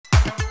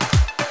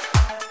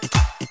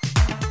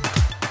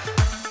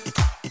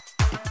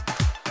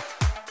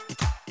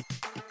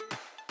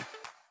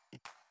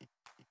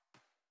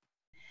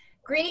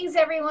Greetings,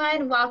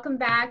 everyone. Welcome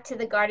back to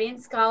the Guardian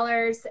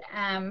Scholars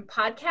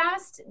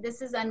podcast.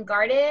 This is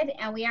Unguarded,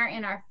 and we are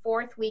in our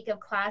fourth week of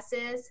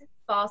classes,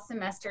 fall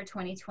semester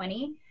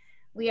 2020.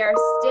 We are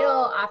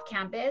still off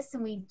campus,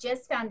 and we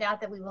just found out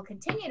that we will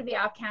continue to be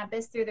off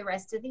campus through the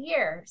rest of the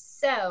year.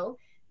 So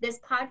this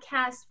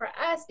podcast for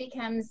us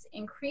becomes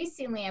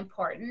increasingly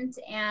important,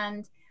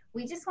 and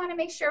we just want to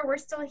make sure we're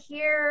still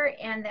here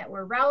and that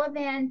we're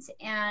relevant,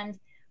 and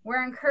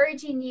we're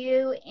encouraging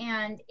you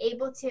and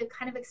able to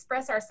kind of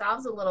express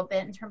ourselves a little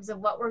bit in terms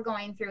of what we're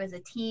going through as a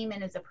team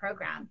and as a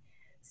program.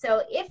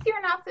 So if you're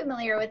not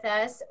familiar with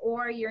us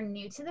or you're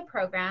new to the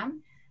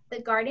program, the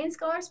Guardian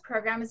Scholars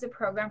Program is a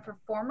program for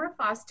former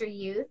foster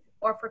youth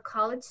or for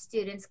college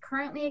students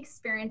currently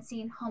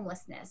experiencing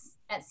homelessness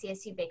at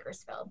CSU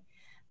Bakersfield.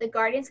 The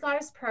Guardian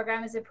Scholars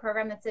Program is a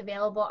program that's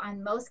available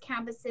on most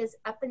campuses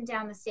up and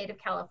down the state of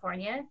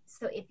California.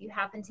 So if you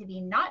happen to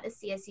be not a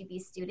CSUB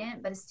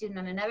student, but a student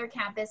on another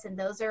campus, and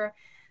those are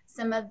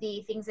some of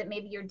the things that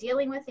maybe you're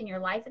dealing with in your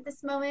life at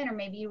this moment, or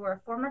maybe you were a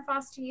former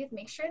foster youth,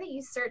 make sure that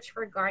you search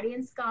for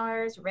Guardian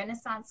Scholars,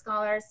 Renaissance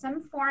Scholars,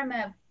 some form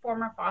of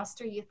former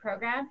foster youth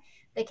program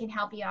that can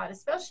help you out,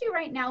 especially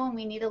right now when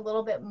we need a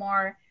little bit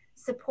more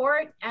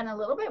support and a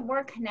little bit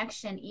more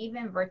connection,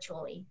 even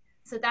virtually.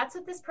 So that's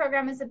what this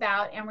program is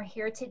about, and we're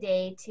here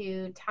today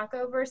to talk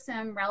over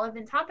some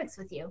relevant topics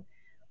with you.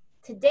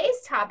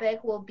 Today's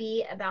topic will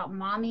be about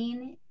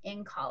momming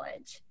in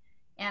college.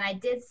 And I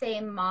did say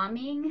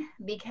momming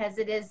because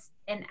it is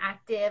an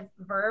active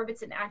verb,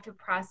 it's an active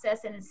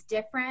process, and it's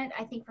different,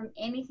 I think, from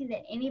anything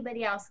that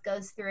anybody else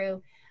goes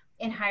through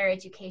in higher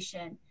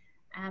education.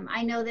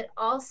 I know that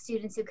all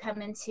students who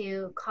come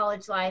into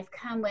college life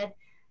come with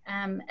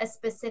a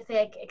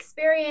specific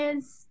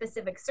experience,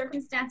 specific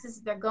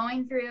circumstances they're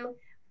going through.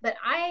 But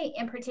I,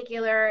 in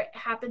particular,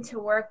 happen to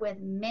work with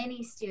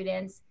many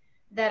students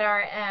that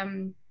are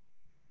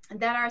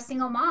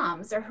single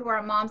moms or who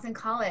are moms in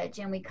college,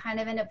 and we kind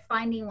of end up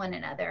finding one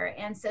another.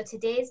 And so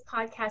today's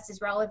podcast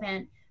is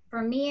relevant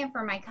for me and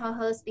for my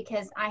co-host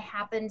because I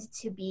happened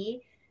to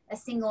be a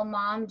single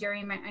mom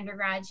during my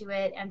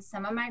undergraduate and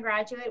some of my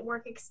graduate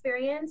work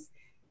experience.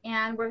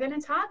 And we're going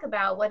to talk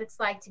about what it's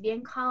like to be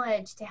in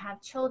college, to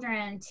have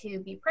children, to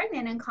be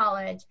pregnant in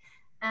college,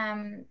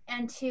 and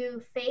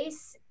to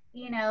face,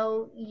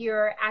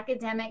 your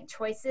academic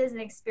choices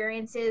and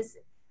experiences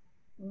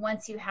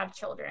once you have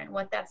children,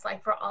 what that's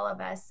like for all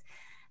of us.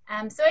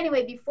 So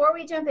anyway, before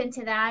we jump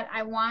into that,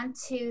 I want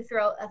to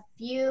throw a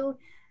few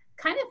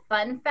kind of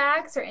fun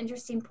facts or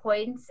interesting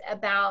points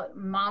about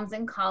moms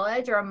in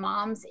college or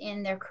moms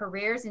in their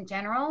careers in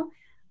general.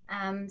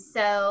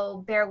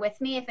 So bear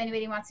with me. If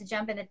anybody wants to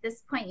jump in at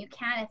this point, you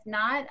can. If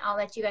not, I'll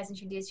let you guys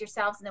introduce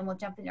yourselves and then we'll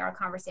jump into our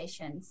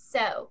conversation.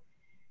 So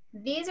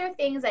these are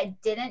things I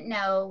didn't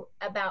know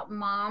about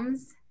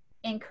moms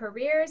in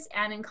careers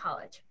and in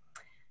college.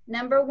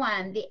 Number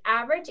one, the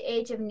average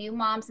age of new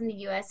moms in the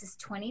U.S. is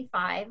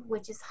 25,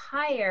 which is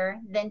higher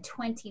than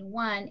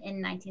 21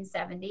 in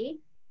 1970.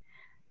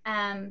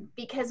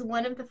 Because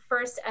one of the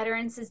first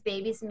utterances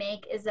babies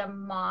make is a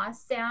ma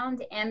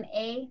sound,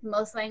 M-A.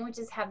 Most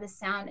languages have the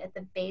sound at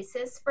the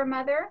basis for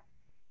mother.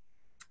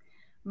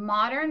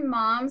 Modern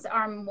moms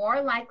are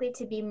more likely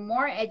to be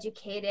more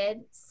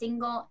educated,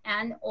 single,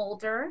 and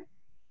older.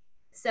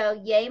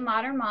 So yay,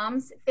 modern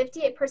moms.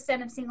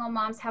 58% of single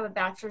moms have a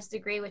bachelor's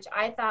degree, which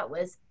I thought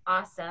was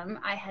awesome.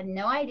 I had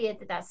no idea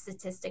that that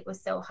statistic was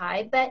so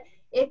high, but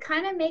it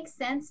kind of makes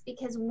sense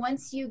because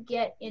once you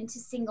get into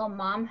single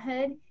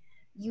momhood,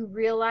 you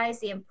realize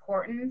the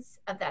importance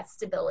of that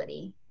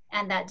stability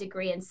and that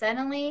degree. And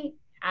suddenly,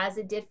 as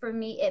it did for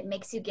me, it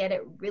makes you get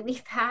it really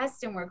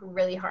fast and work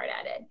really hard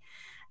at it.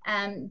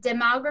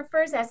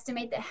 Demographers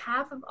estimate that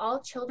half of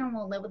all children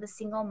will live with a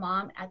single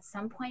mom at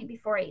some point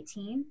before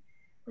 18,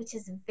 which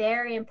is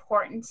very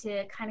important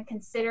to kind of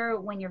consider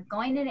when you're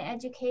going into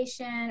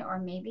education, or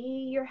maybe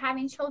you're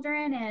having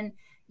children and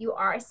you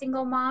are a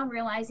single mom,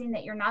 realizing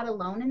that you're not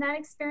alone in that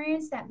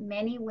experience, that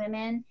many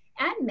women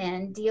and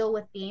men deal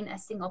with being a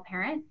single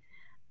parent.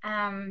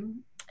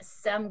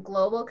 Some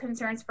global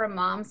concerns for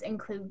moms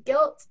include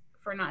guilt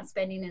for not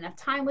spending enough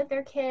time with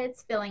their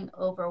kids, feeling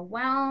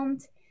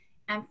overwhelmed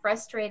and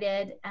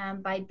frustrated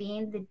by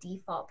being the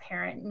default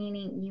parent,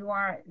 meaning you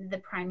are the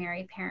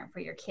primary parent for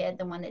your kid,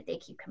 the one that they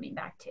keep coming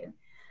back to.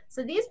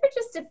 So these were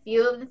just a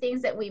few of the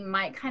things that we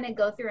might kind of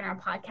go through in our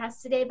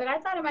podcast today, but I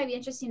thought it might be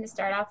interesting to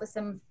start off with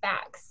some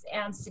facts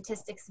and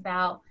statistics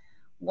about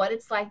what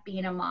it's like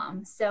being a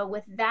mom. So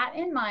with that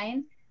in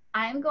mind,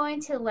 I'm going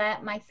to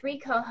let my three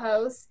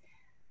co-hosts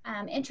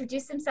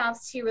introduce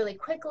themselves to you really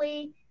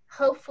quickly.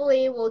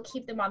 Hopefully we'll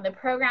keep them on the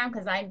program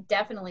because I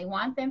definitely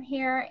want them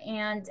here.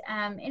 And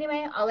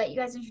anyway, I'll let you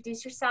guys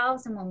introduce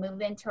yourselves and we'll move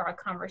into our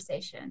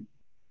conversation.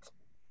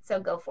 So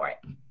go for it.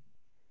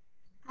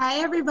 Hi,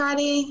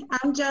 everybody.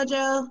 I'm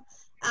JoJo.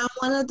 I'm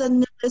one of the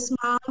newest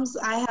moms.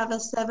 I have a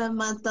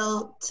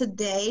 7-month-old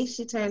today.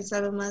 She turned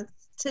 7 months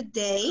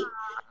today.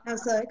 I'm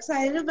so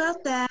excited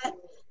about that.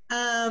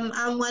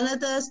 I'm one of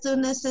the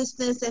student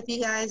assistants. If you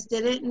guys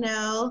didn't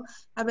know,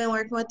 I've been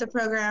working with the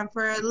program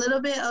for a little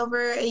bit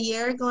over a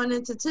year, going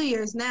into 2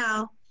 years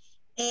now.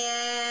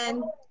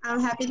 And I'm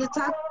happy to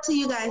talk to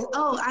you guys.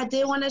 Oh, I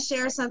did want to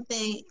share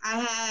something. I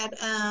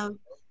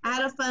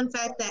had a fun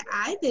fact that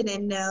I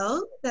didn't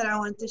know that I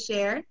want to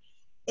share.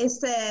 It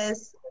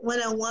says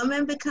when a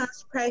woman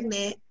becomes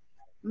pregnant,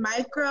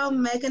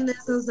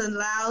 micromechanisms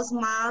allows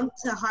mom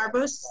to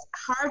harbor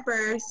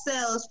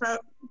cells from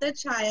the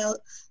child.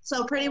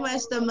 So pretty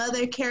much the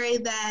mother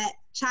carried that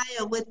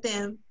child with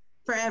them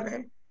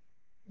forever. I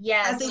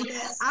Yes. think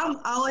that I'm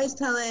always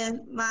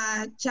telling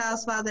my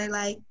child's father,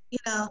 like,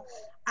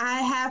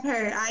 I have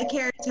her, I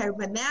carried her,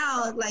 but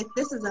now, like,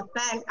 this is a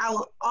fact. I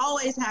will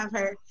always have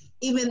her,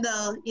 even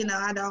though,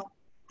 I don't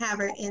have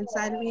her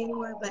inside of me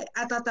anymore. But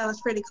I thought that was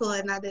pretty cool,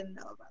 and I didn't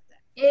know about that.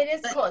 It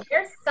is But cool.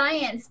 There's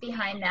science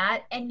behind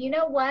that. And you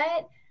know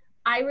what?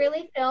 I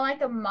really feel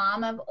like a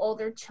mom of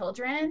older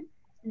children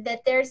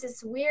that there's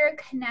this weird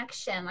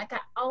connection. Like I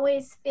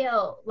always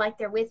feel like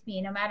they're with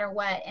me no matter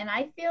what. And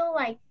I feel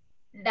like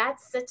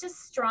that's such a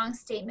strong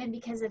statement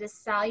because at a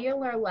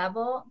cellular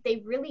level,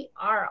 they really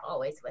are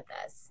always with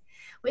us,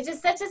 which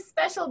is such a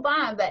special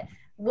bond. But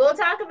we'll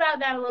talk about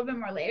that a little bit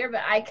more later.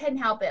 But I couldn't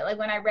help it. Like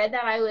when I read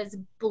that, I was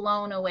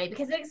blown away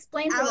because it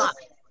explains a lot.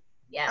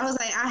 I was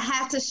like, I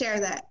have to share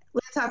that.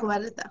 We'll talk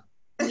about it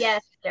though.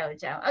 Yes,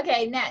 Jojo.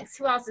 Okay, next.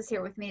 Who else is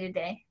here with me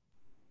today?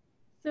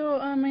 So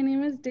my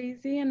name is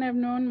Daisy, and I've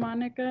known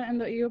Monica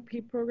and the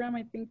EOP program,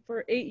 I think,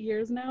 for 8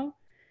 years now.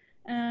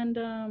 And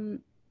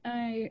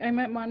I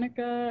met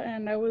Monica,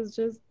 and I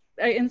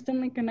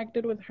instantly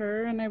connected with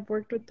her, and I've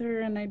worked with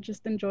her, and I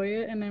just enjoy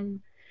it. And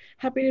I'm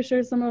happy to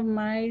share some of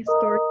my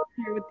stories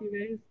here with you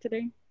guys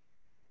today.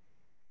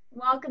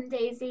 Welcome,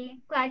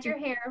 Daisy. Glad you're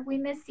here. We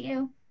miss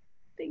you.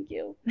 Thank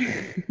you.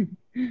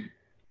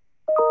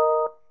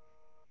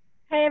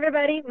 Hey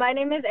everybody, my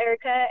name is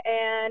Erica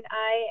and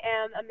I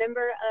am a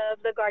member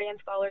of the Guardian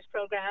Scholars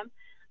Program.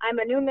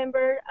 I'm a new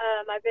member.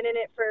 I've been in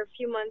it for a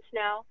few months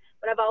now,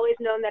 but I've always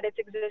known that it's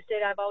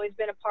existed. I've always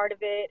been a part of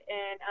it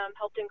and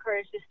helped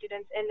encourage the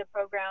students in the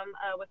program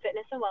with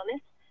fitness and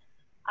wellness.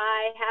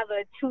 I have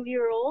a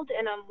 2-year-old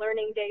and I'm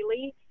learning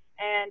daily,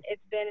 and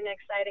it's been an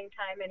exciting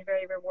time and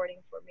very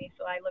rewarding for me.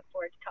 So I look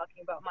forward to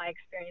talking about my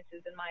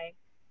experiences and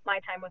my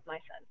time with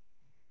my son.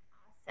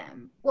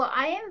 Awesome. Well,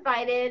 I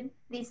invited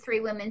these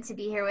 3 women to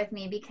be here with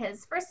me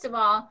because, first of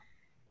all,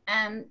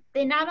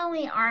 they not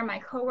only are my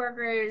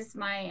coworkers,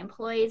 my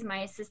employees, my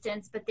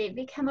assistants, but they've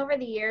become over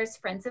the years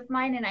friends of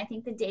mine. And I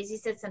think that Daisy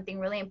said something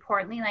really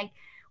importantly, like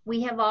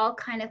we have all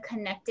kind of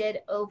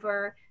connected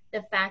over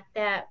the fact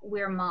that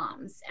we're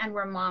moms and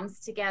we're moms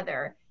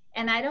together.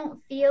 And I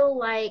don't feel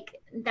like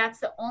that's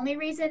the only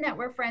reason that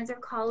we're friends or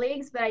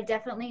colleagues, but I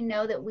definitely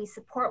know that we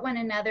support one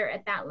another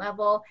at that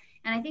level.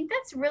 And I think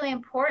that's really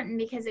important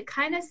because it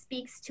kind of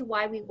speaks to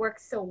why we work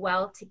so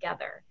well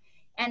together.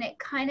 And it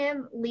kind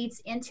of leads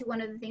into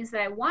one of the things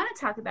that I want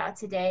to talk about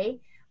today,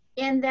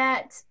 in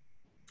that,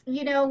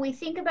 we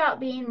think about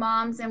being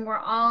moms and we're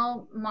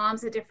all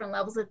moms at different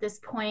levels at this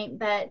point,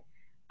 but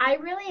I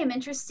really am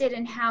interested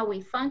in how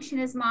we function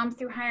as moms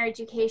through higher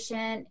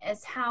education,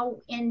 how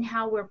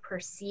we're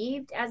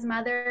perceived as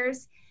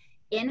mothers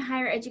in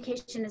higher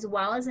education as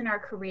well as in our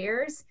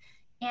careers,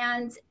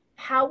 and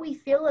how we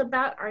feel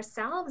about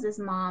ourselves as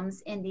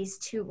moms in these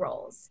 2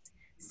 roles.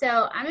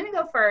 So I'm going to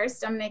go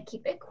first. I'm going to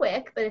keep it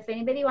quick, but if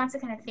anybody wants to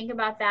kind of think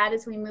about that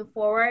as we move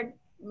forward,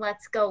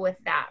 let's go with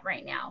that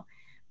right now.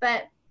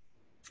 But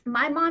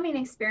my momming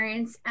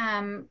experience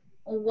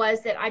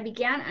was that I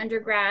began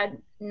undergrad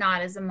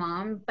not as a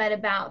mom, but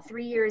about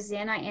 3 years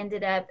in, I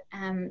ended up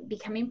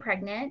becoming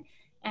pregnant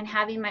and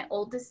having my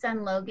oldest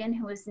son, Logan,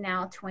 who is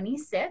now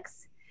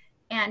 26.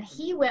 And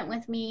he went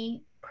with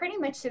me pretty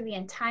much through the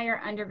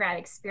entire undergrad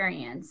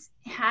experience.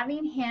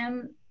 Having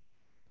him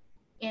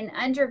in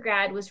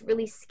undergrad was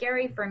really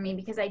scary for me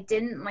because I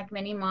didn't, like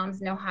many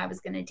moms, know how I was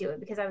going to do it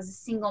because I was a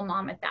single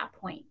mom at that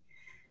point,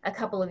 a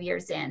couple of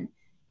years in.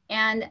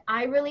 And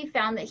I really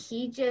found that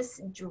he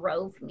just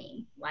drove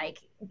me. Like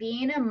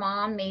being a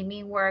mom made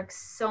me work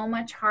so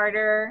much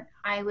harder.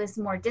 I was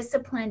more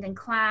disciplined in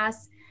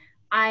class.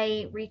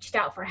 I reached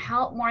out for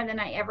help more than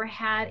I ever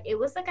had. It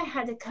was like I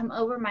had to come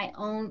over my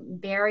own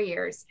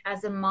barriers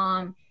as a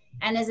mom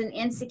and as an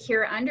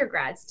insecure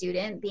undergrad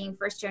student, being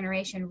first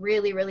generation,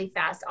 really, really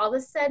fast. All of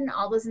a sudden,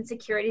 all those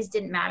insecurities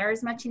didn't matter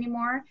as much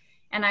anymore.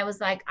 And I was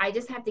like, I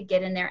just have to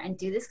get in there and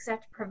do this because I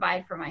have to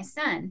provide for my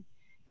son.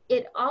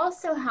 It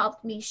also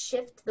helped me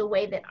shift the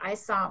way that I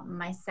saw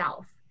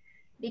myself,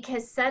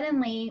 because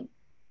suddenly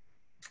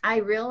I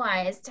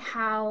realized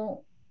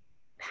how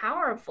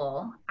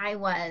powerful I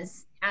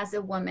was as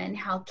a woman,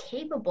 how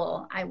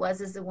capable I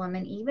was as a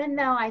woman, even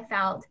though I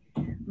felt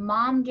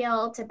mom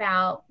guilt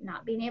about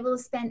not being able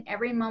to spend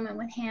every moment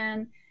with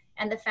him,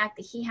 and the fact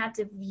that he had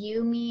to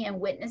view me and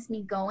witness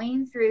me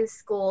going through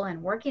school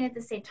and working at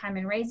the same time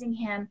and raising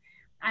him.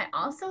 I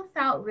also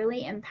felt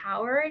really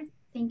empowered,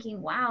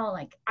 thinking, wow,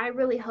 like I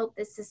really hope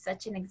this is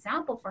such an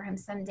example for him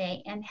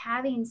someday. And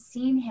having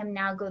seen him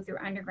now go through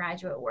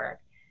undergraduate work,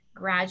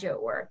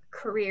 graduate work,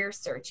 career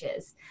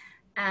searches.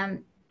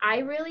 I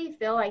really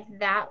feel like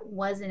that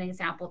was an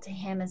example to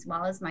him as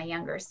well as my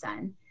younger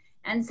son.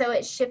 And so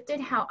it shifted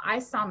how I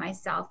saw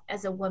myself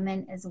as a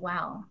woman as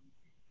well.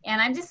 And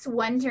I'm just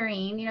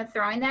wondering,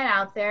 throwing that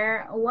out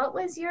there, what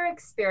was your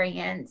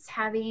experience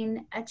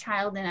having a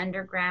child in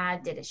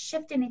undergrad? Did it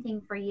shift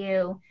anything for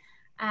you?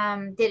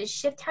 Did it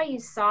shift how you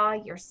saw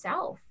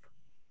yourself?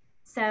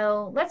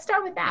 So let's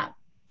start with that.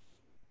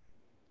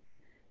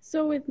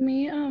 So with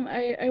me,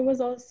 I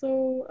was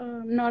also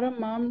not a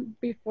mom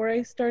before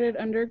I started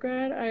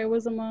undergrad. I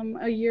was a mom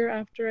a year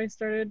after I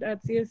started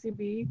at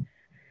CSEB.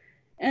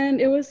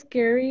 And it was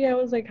scary. I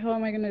was like, how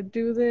am I going to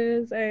do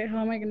this? How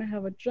am I going to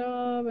have a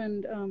job?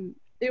 And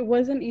it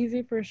wasn't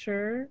easy for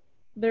sure.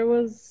 There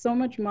was so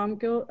much mom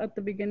guilt at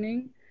the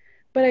beginning,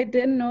 but I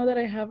didn't know that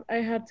I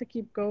had to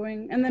keep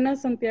going. And then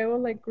as Santiago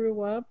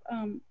grew up,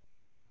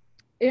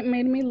 it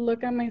made me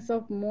look at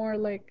myself more.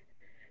 Like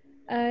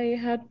I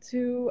had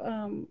to,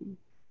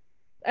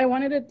 I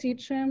wanted to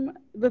teach him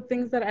the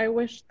things that I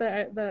wish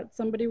that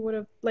somebody would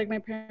have, like my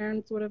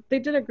parents would have. They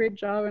did a great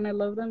job and I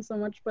love them so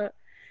much, but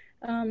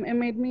it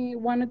made me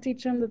want to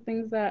teach him the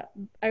things that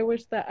I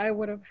wish that I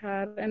would have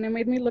had. And it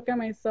made me look at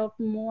myself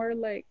more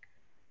like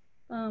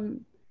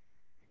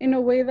in a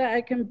way that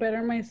I can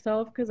better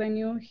myself, because I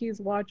knew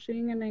he's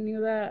watching and I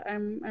knew that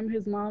I'm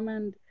his mom,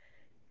 and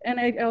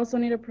I also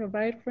need to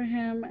provide for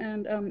him.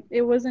 And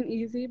it wasn't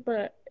easy,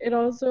 but it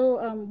also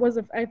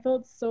I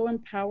felt so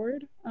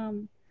empowered,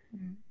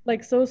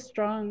 like so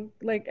strong,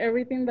 like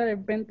everything that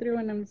I've been through,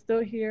 and I'm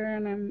still here,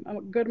 and I'm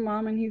a good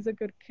mom and he's a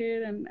good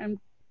kid, and I'm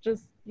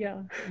just,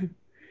 yeah.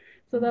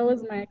 So that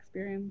was my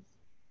experience.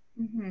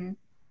 Mm-hmm.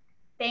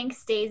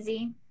 Thanks,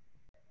 Daisy.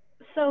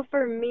 So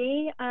for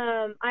me,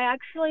 I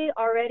actually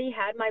already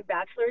had my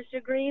bachelor's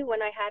degree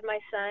when I had my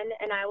son,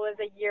 and I was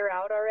a year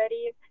out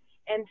already.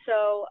 And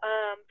so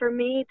for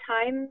me,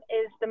 time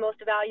is the most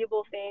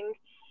valuable thing,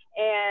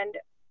 and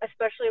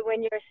especially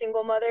when you're a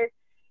single mother.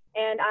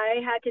 And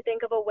I had to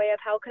think of a way of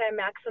how could I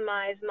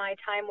maximize my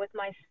time with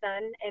my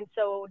son. And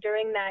so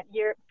during that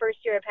first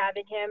year of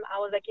having him, I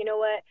was like, you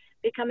know what,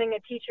 becoming a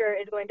teacher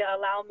is going to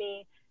allow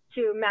me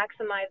to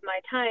maximize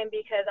my time,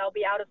 because I'll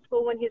be out of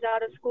school when he's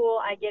out of school.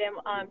 I get him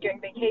during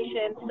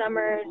vacation,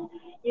 summers,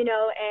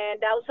 and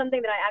that was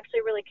something that I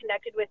actually really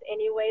connected with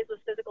anyways, was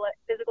physical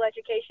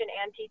education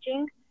and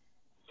teaching.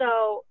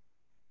 So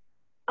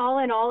all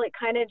in all, it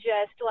kind of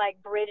just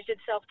like bridged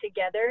itself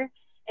together.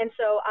 And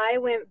so I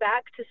went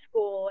back to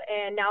school,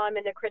 and now I'm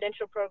in the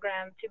credential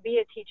program to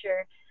be a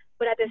teacher.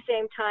 But at the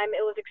same time,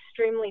 it was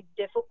extremely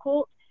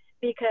difficult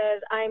because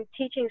I'm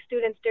teaching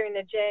students during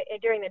the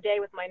day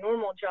with my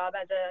normal job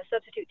as a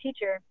substitute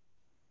teacher.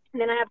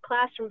 And then I have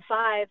class from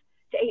 5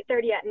 to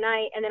 8:30 at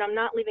night, and then I'm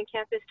not leaving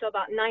campus till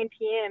about 9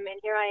 p.m. And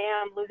here I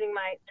am losing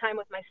my time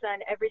with my son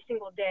every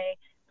single day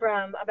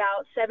from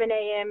about 7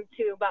 a.m.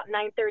 to about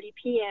 9:30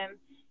 p.m.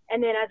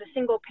 And then as a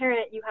single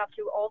parent, you have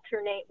to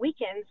alternate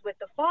weekends with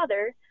the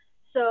father.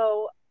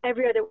 So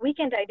every other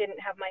weekend I didn't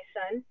have my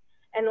son.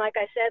 And like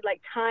I said,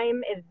 like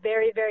time is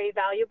very, very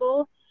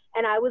valuable.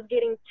 And I was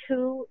getting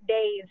 2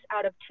 days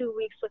out of 2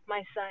 weeks with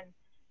my son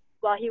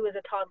while he was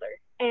a toddler.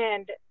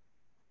 And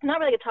not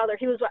really a toddler,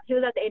 he was at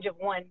the age of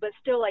 1, but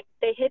still, like,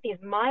 they hit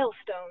these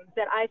milestones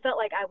that I felt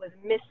like I was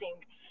missing.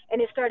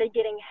 And it started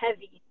getting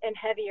heavy and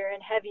heavier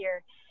and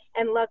heavier.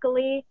 And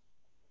luckily,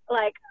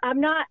 like, I'm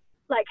not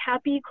like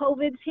happy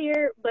COVID's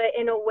here, but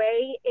in a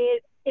way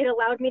it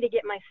allowed me to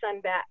get my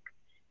son back,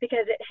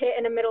 because it hit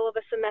in the middle of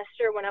a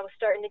semester when I was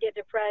starting to get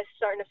depressed,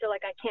 starting to feel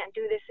like I can't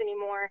do this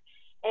anymore.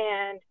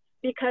 And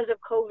because of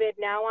COVID,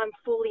 now I'm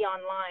fully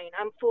online.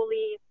 I'm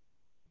fully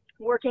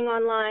working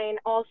online.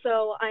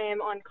 Also, I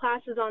am on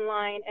classes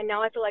online, and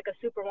now I feel like a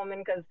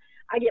superwoman because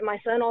I get my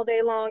son all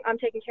day long. I'm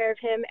taking care of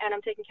him, and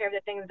I'm taking care of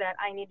the things that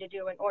I need to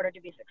do in order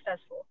to be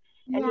successful.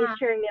 And he's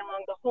cheering me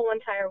along the whole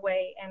entire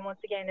way. And once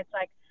again, it's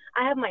like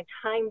I have my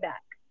time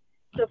back.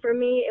 So for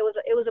me, it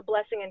was a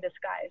blessing in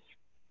disguise.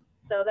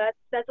 So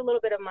that's a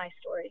little bit of my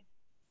story.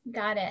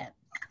 Got it.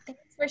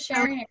 Thanks for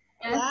sharing.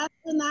 Last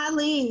but not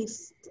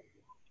least,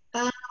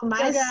 I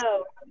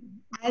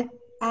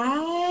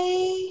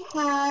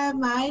had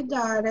my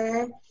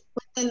daughter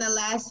within the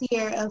last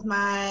year of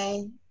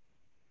my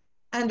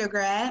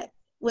undergrad,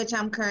 which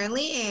I'm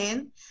currently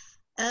in.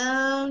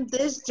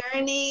 This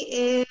journey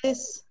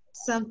is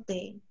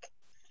something.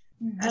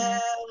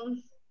 Mm-hmm.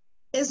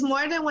 It's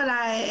more than what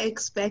I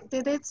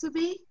expected it to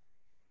be.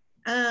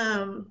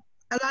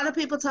 A lot of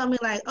people told me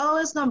like, oh,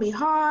 it's gonna be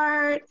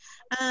hard.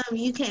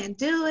 You can't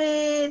do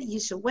it. You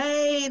should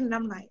wait. And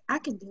I'm like, I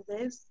can do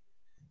this.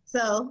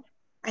 So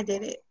I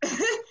did it.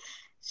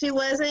 She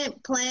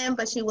wasn't planned,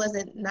 but she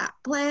wasn't not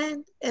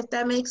planned, if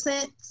that makes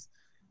sense.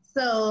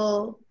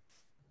 So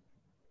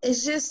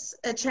it's just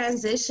a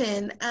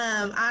transition.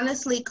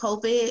 Honestly,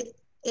 COVID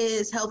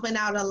is helping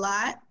out a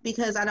lot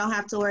because I don't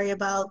have to worry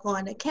about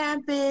going to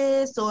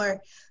campus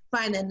or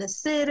finding a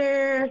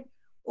sitter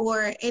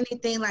or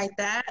anything like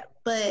that.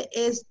 But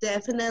it's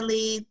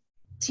definitely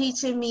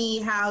teaching me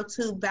how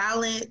to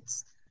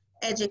balance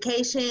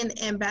education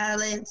and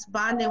balance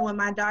bonding with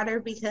my daughter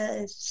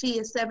because she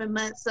is 7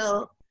 months.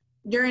 So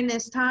during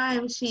this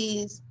time,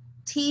 she's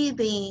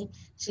teething,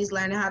 she's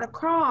learning how to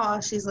crawl,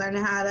 she's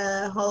learning how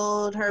to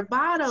hold her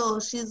bottle,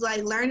 she's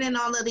like learning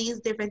all of these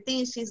different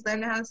things. She's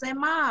learning how to say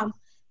mom,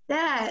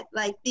 dad,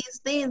 like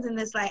these things. And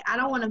it's like, I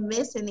don't want to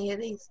miss any of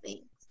these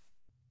things.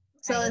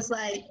 So it's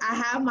like, I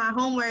have my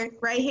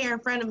homework right here in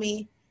front of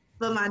me,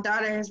 but my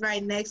daughter is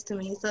right next to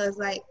me. So it's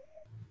like,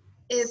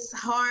 it's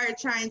hard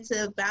trying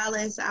to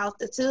balance out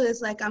the two.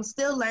 It's like, I'm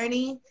still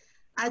learning.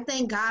 I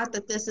thank God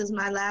that this is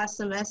my last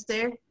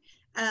semester.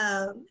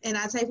 And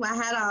I take my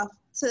hat off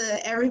to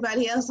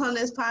everybody else on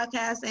this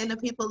podcast and the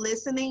people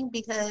listening,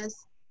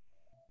 because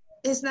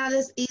it's not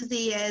as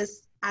easy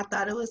as I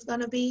thought it was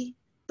going to be,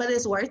 but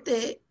it's worth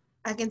it.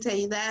 I can tell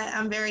you that.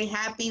 I'm very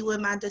happy with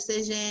my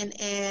decision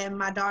and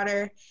my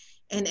daughter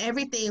and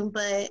everything,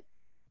 but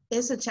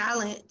it's a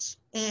challenge.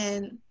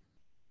 And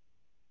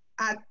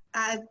I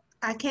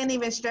can't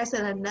even stress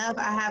it enough.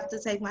 I have to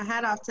take my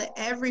hat off to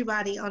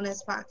everybody on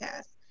this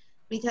podcast,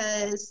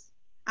 because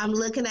I'm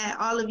looking at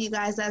all of you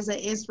guys as an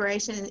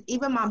inspiration,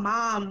 even my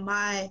mom,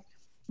 my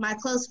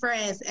close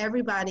friends,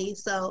 everybody.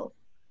 So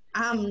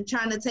I'm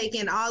trying to take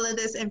in all of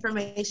this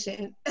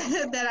information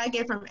that I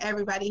get from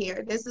everybody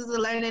here. This is a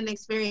learning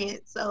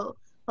experience. So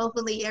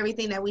hopefully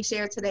everything that we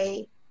share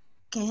today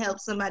can help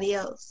somebody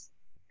else.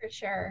 For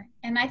sure.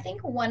 And I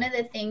think one of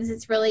the things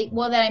that's really,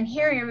 well, that I'm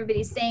hearing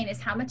everybody saying is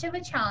how much of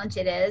a challenge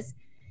it is,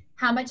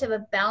 how much of a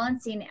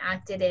balancing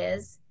act it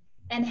is,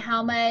 and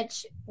how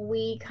much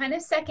we kind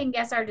of second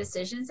guess our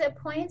decisions at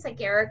points.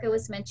 Like Erica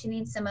was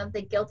mentioning, some of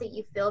the guilt that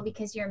you feel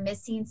because you're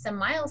missing some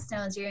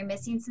milestones, or you're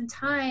missing some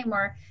time,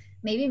 or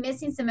maybe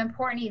missing some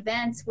important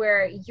events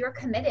where you're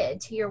committed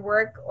to your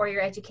work or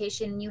your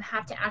education, and you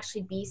have to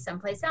actually be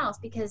someplace else,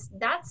 because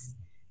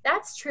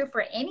that's true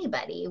for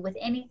anybody with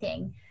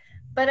anything.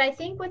 But I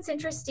think what's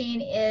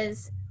interesting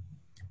is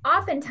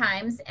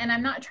oftentimes, and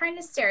I'm not trying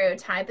to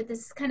stereotype, but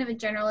this is kind of a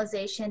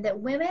generalization, that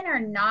women are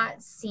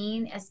not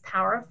seen as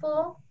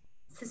powerful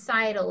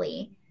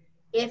societally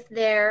if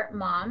they're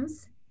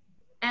moms.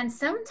 And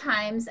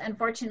sometimes,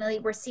 unfortunately,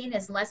 we're seen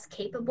as less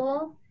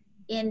capable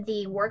in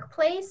the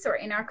workplace or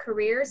in our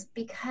careers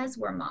because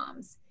we're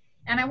moms.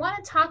 And I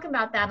want to talk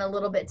about that a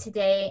little bit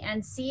today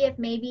and see if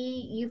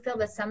maybe you feel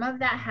that some of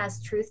that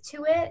has truth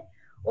to it,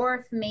 or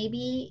if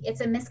maybe it's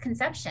a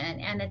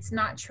misconception and it's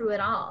not true at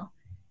all.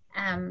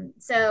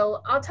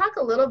 So I'll talk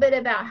a little bit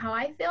about how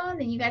I feel, and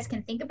then you guys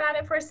can think about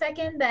it for a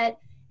second. But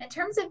in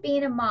terms of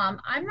being a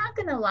mom, I'm not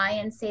going to lie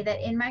and say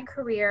that in my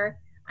career,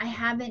 I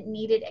haven't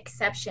needed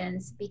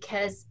exceptions,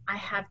 because I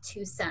have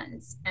 2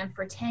 sons. And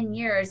for 10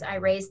 years, I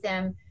raised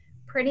them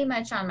pretty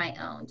much on my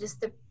own. Just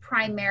the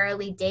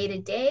primarily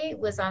day-to-day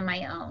was on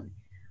my own.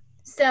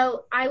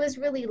 So I was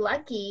really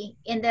lucky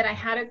in that I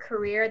had a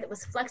career that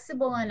was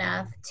flexible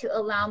enough to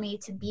allow me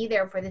to be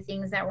there for the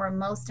things that were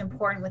most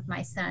important with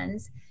my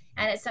sons.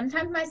 And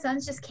sometimes my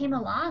sons just came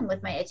along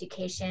with my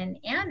education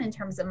and in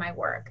terms of my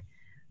work.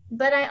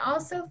 But I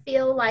also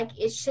feel like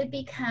it should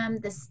become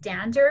the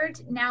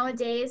standard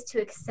nowadays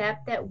to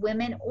accept that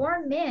women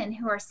or men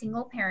who are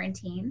single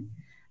parenting,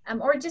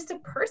 or just a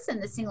person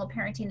that's single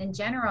parenting in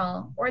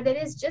general, or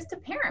that is just a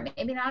parent,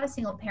 maybe not a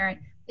single parent,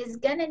 is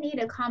going to need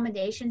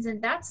accommodations.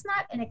 And that's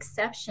not an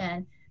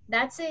exception.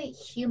 That's a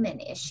human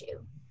issue,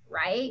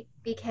 right?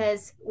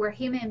 Because we're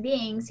human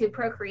beings who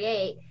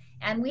procreate,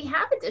 and we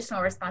have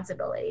additional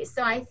responsibilities.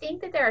 So I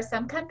think that there are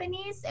some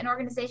companies and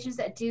organizations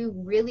that do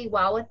really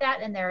well with that,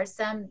 and there are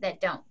some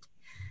that don't.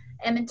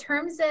 And in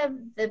terms of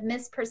the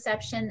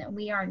misperception that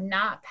we are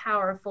not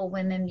powerful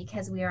women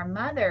because we are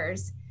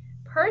mothers,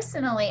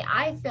 personally,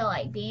 I feel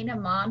like being a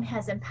mom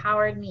has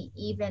empowered me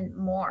even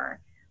more,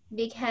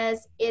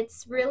 because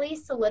it's really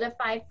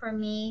solidified for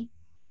me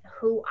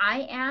who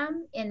I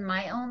am in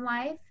my own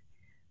life,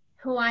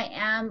 who I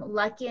am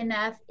lucky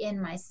enough in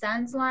my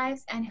son's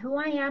lives, and who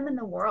I am in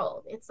the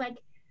world. It's like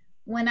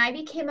when I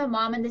became a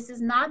mom, and this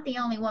is not the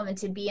only woman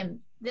to be,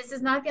 this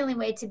is not the only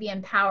way to be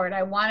empowered.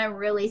 I want to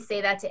really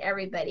say that to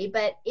everybody.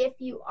 But if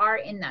you are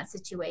in that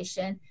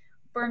situation,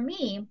 for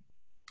me,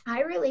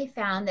 I really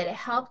found that it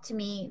helped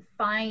me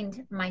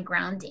find my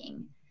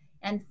grounding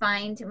and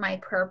find my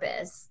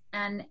purpose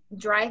and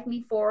drive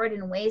me forward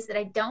in ways that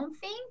I don't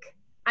think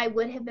I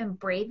would have been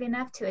brave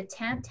enough to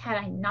attempt had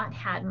I not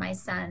had my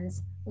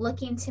sons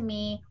looking to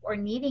me or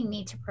needing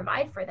me to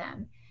provide for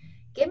them.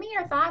 Give me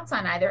your thoughts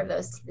on either of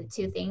those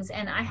two things.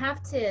 And I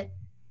have to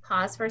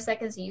pause for a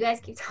second so you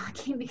guys keep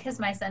talking, because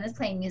my son is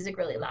playing music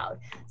really loud.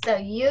 So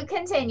you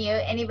continue,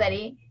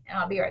 anybody, and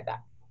I'll be right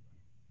back.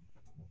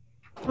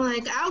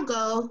 Like, I'll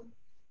go.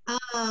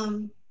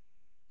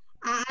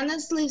 I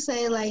honestly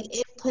say, like,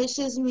 it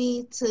pushes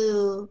me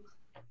to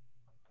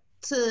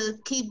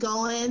keep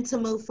going, to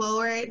move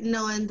forward,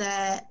 knowing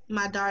that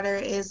my daughter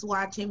is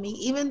watching me,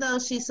 even though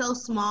she's so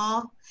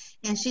small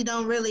and she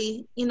don't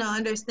really,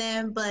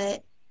 understand.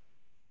 But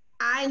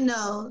I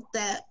know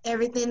that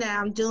everything that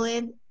I'm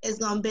doing is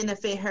going to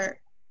benefit her,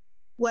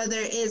 whether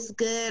it's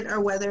good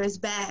or whether it's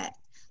bad.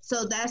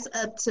 So that's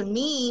up to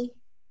me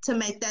to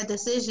make that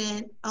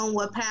decision on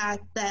what path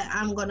that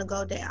I'm going to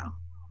go down.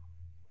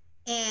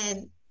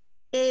 And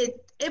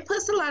it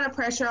puts a lot of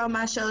pressure on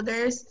my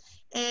shoulders,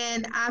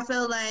 and I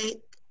feel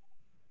like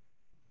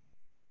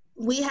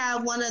we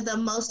have one of the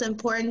most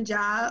important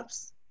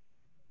jobs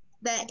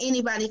that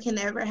anybody can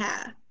ever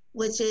have,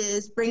 which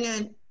is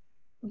bringing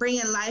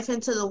life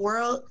into the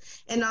world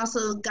and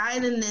also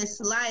guiding this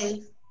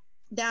life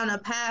down a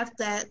path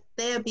that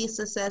they'll be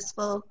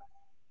successful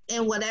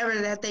in whatever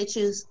that they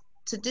choose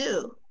to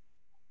do.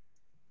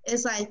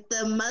 It's like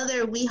the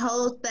mother, we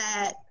hold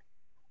that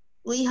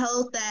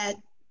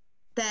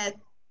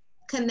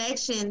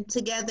connection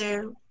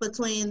together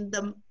between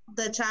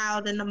the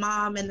child and the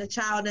mom and the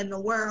child and the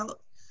world.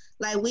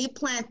 Like, we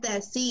plant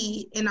that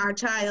seed in our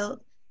child,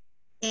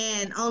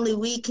 and only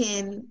we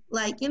can,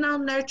 like,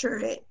 nurture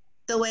it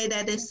the way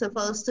that it's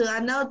supposed to. I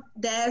know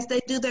dads, they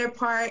do their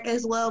part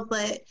as well,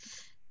 but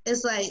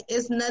it's like,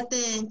 it's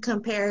nothing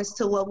compares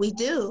to what we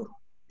do.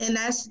 And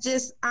that's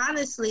just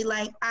honestly,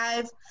 like,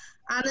 I've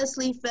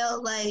honestly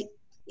felt like,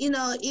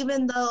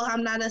 even though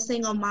I'm not a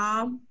single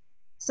mom,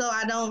 so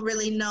I don't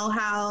really know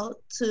how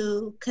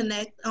to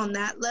connect on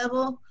that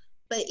level,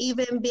 but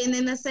even being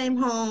in the same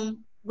home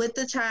with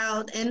the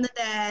child and the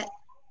dad,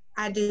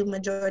 I do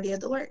majority of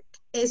the work.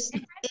 It's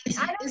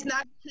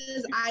not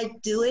because I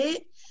do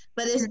it,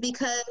 but it's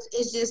because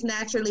it's just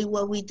naturally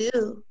what we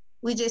do.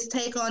 We just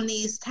take on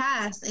these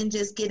tasks and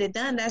just get it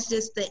done. That's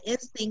just the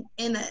instinct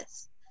in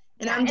us.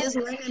 And I'm just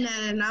learning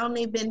that, and I've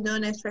only been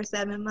doing this for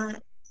 7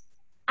 months.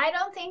 I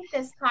don't think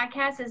this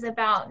podcast is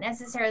about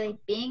necessarily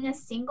being a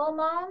single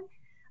mom.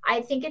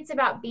 I think it's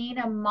about being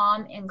a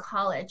mom in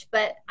college.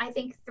 But I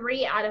think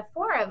 3 out of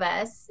 4 of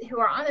us who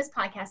are on this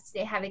podcast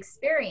today have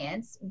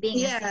experience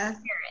being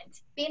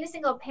a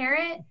single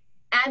parent,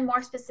 and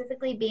more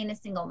specifically being a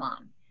single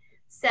mom.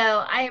 So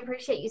I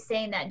appreciate you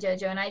saying that,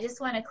 JoJo. And I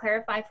just want to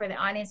clarify for the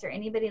audience or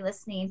anybody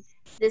listening,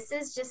 this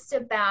is just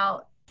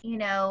about,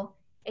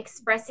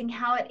 expressing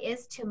how it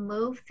is to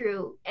move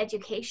through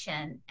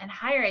education and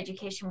higher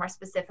education more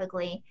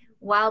specifically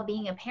while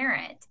being a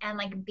parent, and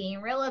like being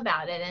real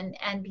about it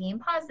and being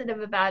positive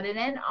about it,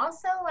 and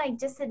also like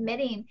just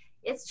admitting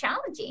it's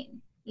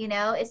challenging.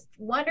 It's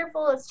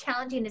wonderful, it's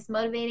challenging, it's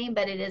motivating,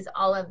 but it is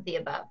all of the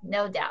above,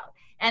 no doubt.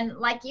 And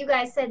like you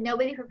guys said,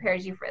 nobody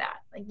prepares you for that.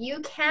 Like, you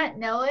can't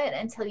know it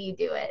until you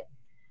do it.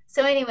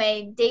 So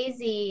anyway,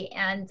 Daisy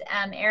and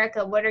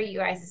Erica, what are you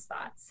guys'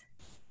 thoughts?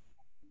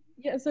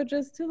 Yeah, so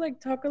just to like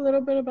talk a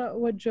little bit about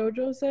what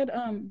JoJo said,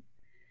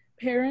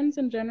 parents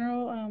in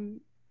general,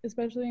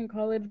 especially in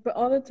college, but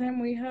all the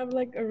time we have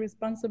like a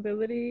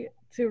responsibility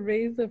to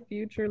raise the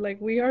future. Like,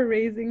 we are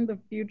raising the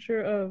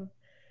future of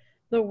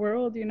the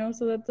world,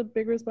 so that's a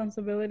big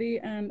responsibility.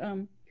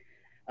 And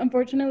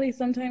unfortunately,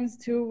 sometimes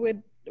too,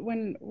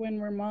 when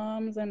we're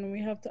moms and we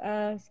have to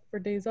ask for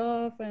days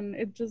off, and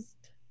it just,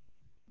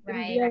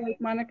 right. Yeah, like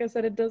Monica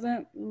said, it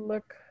doesn't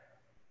look,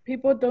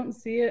 people don't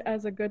see it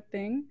as a good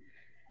thing.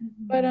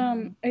 But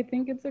I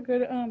think it's a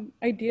good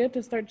idea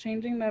to start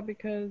changing that,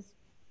 because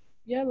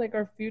like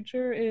our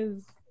future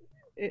is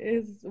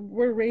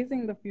we're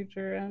raising the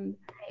future, and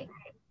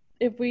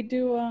if we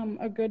do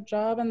a good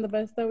job and the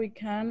best that we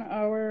can,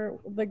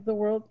 the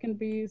world can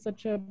be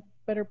such a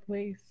better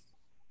place.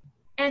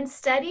 And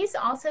studies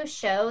also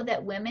show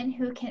that women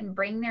who can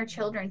bring their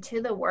children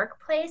to the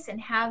workplace and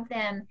have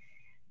them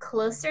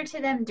closer to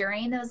them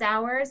during those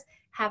hours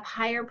have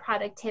higher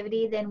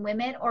productivity than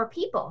women, or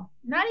people,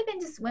 not even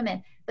just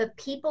women, but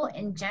people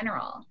in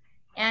general.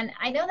 And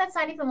I know that's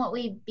not even what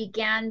we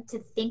began to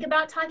think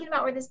about talking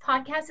about where this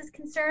podcast is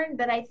concerned,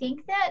 but I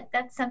think that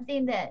that's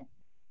something that,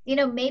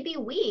 maybe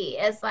we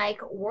as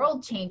like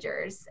world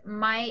changers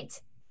might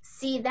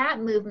see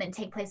that movement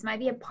take place, might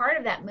be a part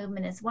of that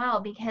movement as well,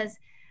 because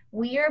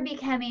we are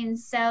becoming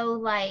so,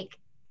 like,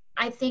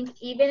 I think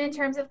even in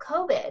terms of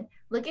COVID,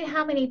 look at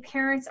how many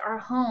parents are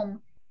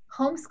home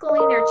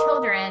homeschooling their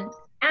children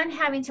and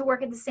having to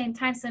work at the same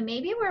time. So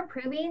maybe we're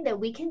proving that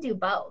we can do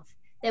both,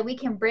 that we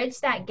can bridge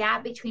that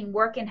gap between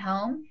work and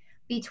home,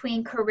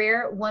 between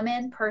career,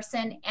 woman,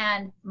 person,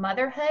 and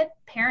motherhood,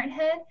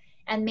 parenthood.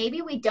 And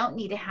maybe we don't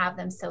need to have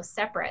them so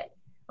separate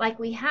like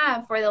we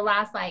have for the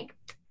last like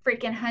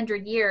freaking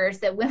 100 years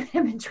that women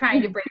have been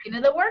trying to break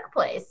into the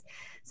workplace.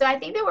 So I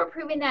think that we're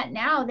proving that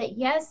now, that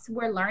yes,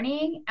 we're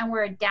learning and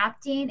we're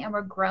adapting and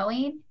we're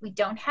growing. We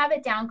don't have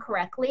it down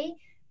correctly,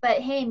 but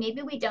hey,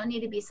 maybe we don't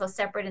need to be so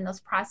separate in those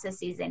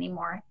processes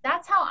anymore.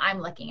 That's how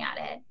I'm looking at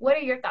it. What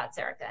are your thoughts,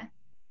 Erica?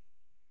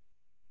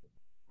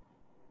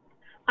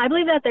 I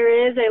believe that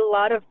there is a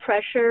lot of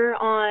pressure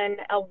on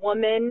a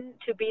woman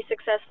to be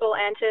successful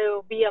and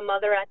to be a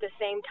mother at the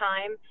same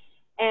time.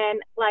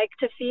 And like,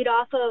 to feed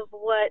off of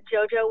what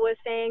JoJo was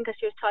saying, because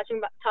she was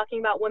talking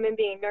about women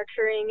being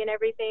nurturing and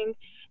everything.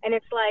 And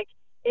it's like,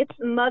 it's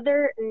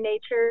Mother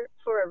Nature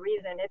for a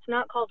reason. It's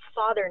not called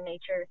Father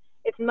Nature.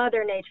 It's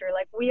Mother Nature.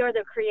 Like, we are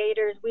the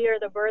creators. We are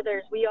the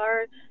birthers. We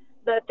are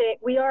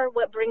we are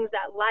what brings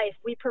that life.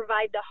 We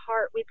provide the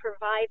heart. We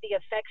provide the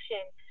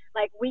affection.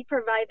 Like, we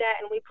provide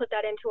that, and we put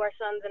that into our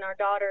sons and our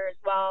daughters,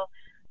 while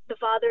the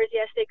fathers,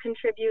 yes, they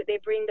contribute,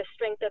 they bring the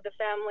strength of the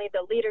family,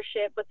 the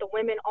leadership, but the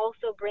women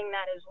also bring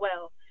that as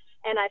well.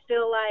 And I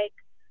feel like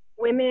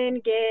we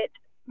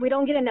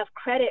don't get enough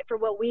credit for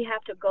what we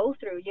have to go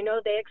through. You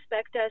know, they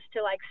expect us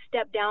to like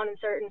step down in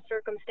certain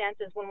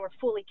circumstances when we're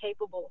fully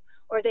capable,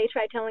 or they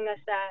try telling us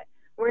that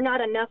we're not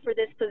enough for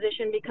this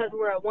position because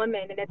we're a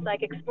woman. And it's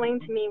like, explain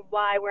to me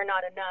why we're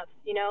not enough,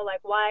 you know,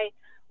 like why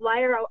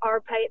are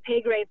our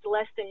pay grades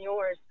less than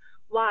yours?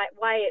 Why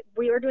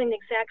we are doing the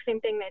exact same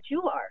thing that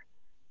you are.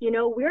 You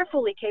know, we're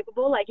fully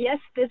capable. Like, yes,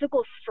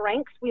 physical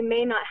strengths, we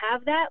may not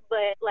have that,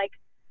 but like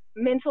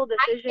mental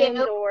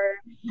decisions or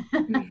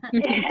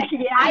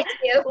yeah. I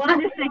do. Well,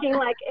 I'm just thinking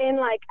like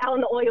out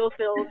in the oil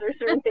fields or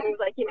certain things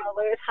like, you know,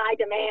 there's high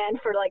demand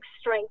for like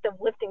strength of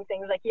lifting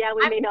things. Like, yeah,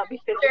 we may not be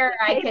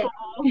physically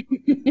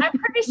capable. I'm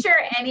pretty sure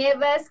any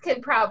of us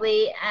could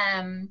probably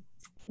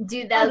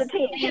do those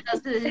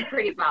positions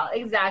pretty well.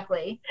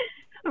 Exactly.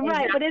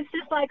 Right, but it's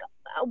just like,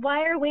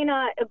 why are we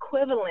not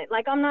equivalent?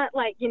 Like, I'm not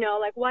like, you know,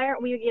 like, why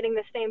aren't we getting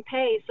the same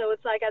pay? So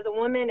it's like, as a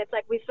woman, it's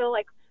like we feel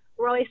like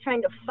we're always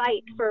trying to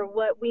fight for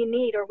what we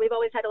need, or we've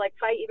always had to like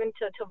fight even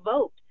to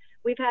vote.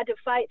 We've had to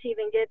fight to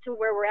even get to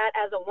where we're at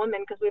as a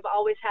woman, because we've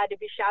always had to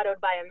be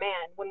shadowed by a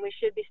man when we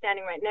should be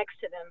standing right next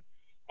to them.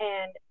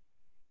 And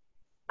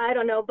I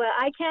don't know, but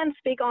I can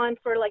speak on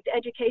for like the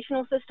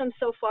educational system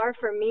so far.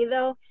 For me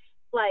though,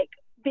 like,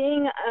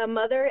 being a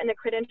mother in the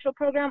credential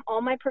program,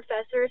 all my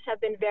professors have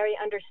been very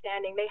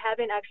understanding. They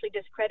haven't actually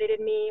discredited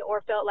me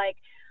or felt like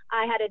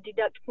I had to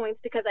deduct points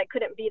because I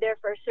couldn't be there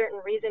for a certain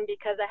reason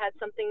because I had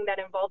something that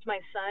involved my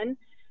son.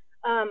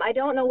 I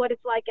don't know what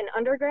it's like in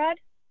undergrad,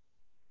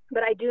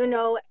 but I do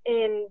know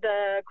in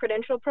the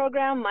credential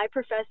program, my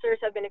professors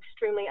have been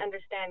extremely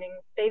understanding.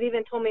 They've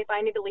even told me if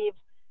I need to leave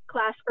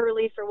class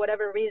early for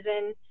whatever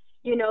reason,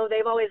 you know,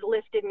 they've always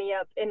lifted me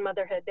up in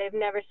motherhood. They've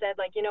never said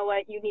like, you know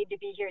what, you need to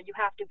be here, you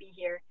have to be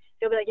here.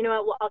 They'll be like, you know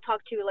what, well, I'll talk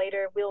to you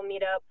later, we'll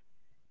meet up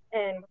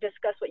and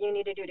discuss what you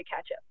need to do to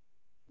catch up.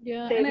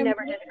 Yeah, they've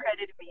never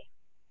discredited me.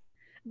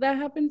 That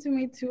happened to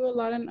me too a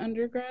lot in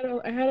undergrad.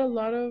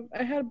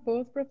 I had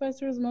both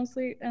professors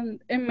mostly,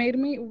 and it made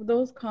me,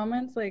 those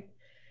comments like,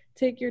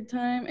 take your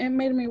time, it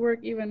made me work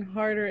even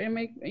harder. It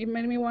made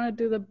me want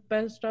to do the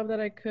best job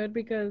that I could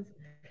because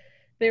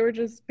they were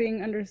just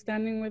being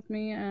understanding with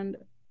me. And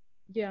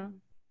yeah,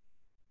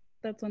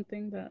 that's one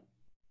thing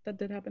that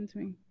did happen to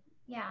me.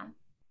 Yeah.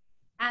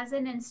 As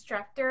an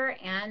instructor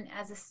and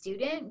as a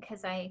student,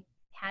 because I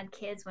had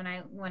kids when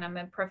I'm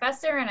a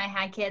professor, and I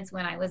had kids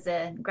when I was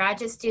a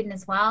graduate student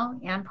as well,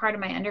 and part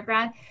of my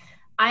undergrad,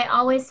 I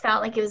always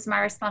felt like it was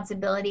my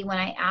responsibility when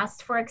I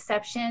asked for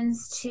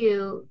exceptions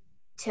to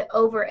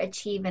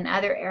overachieve in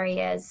other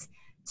areas,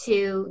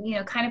 to, you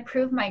know, kind of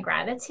prove my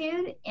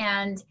gratitude,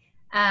 and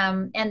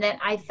that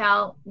I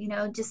felt, you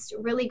know, just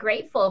really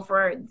grateful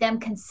for them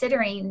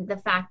considering the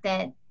fact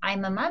that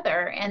I'm a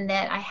mother and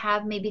that I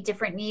have maybe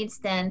different needs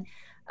than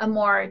a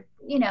more,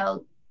 you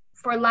know,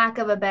 for lack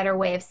of a better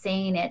way of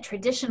saying it,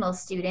 traditional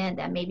student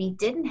that maybe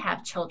didn't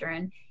have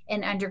children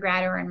in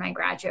undergrad or in my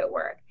graduate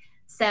work.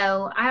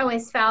 So I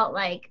always felt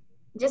like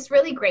just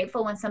really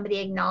grateful when somebody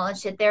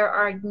acknowledged that there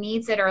are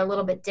needs that are a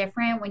little bit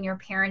different when you're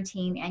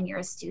parenting and you're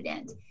a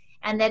student,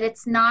 and that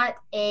it's not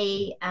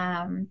a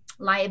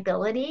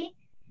liability.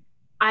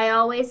 I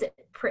always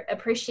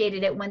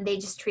appreciated it when they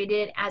just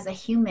treated it as a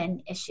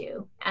human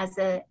issue, as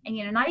a, and,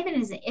 you know, not even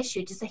as an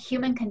issue, just a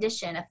human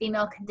condition, a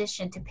female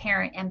condition to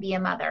parent and be a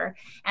mother,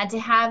 and to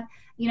have,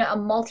 you know, a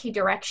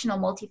multi-directional,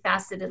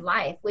 multifaceted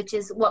life, which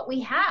is what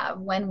we have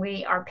when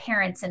we are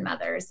parents and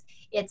mothers.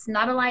 It's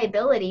not a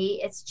liability.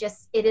 It's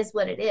just, it is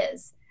what it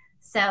is.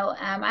 So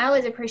I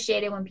always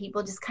appreciate it when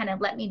people just kind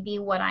of let me be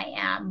what I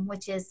am,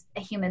 which is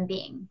a human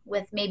being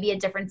with maybe a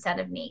different set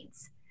of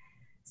needs.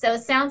 So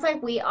it sounds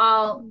like we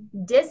all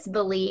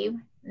disbelieve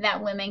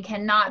that women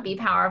cannot be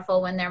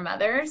powerful when they're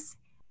mothers,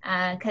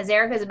 because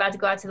Erica's about to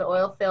go out to the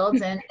oil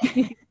fields and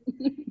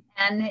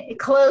and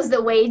close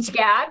the wage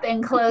gap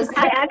and close.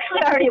 I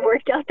actually already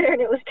worked out there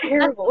and it was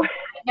terrible. I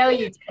know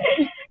you did.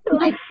 It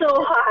was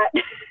so hot.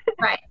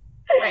 Right.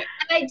 And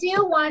I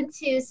do want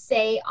to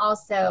say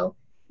also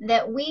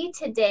that we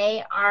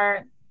today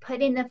are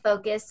putting the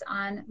focus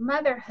on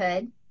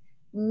motherhood,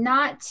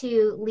 not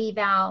to leave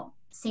out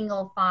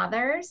single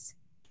fathers,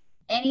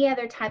 any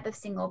other type of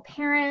single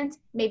parent,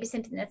 maybe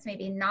something that's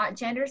maybe not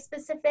gender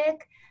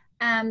specific,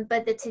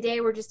 but that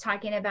today we're just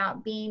talking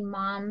about being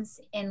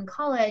moms in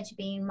college,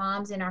 being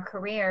moms in our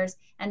careers,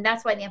 and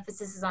that's why the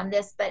emphasis is on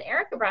this. But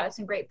Erica brought up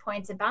some great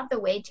points about the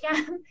wage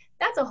gap.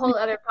 That's a whole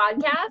other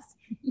podcast,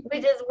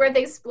 which is worth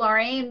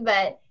exploring,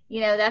 but you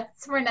know,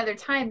 that's for another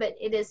time. But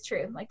it is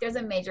true, like there's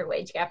a major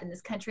wage gap in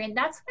this country, and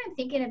that's what I'm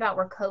thinking about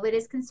where COVID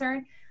is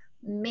concerned.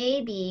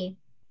 Maybe,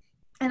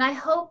 and I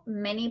hope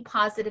many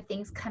positive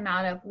things come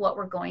out of what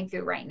we're going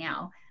through right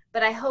now.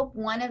 But I hope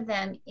one of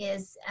them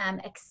is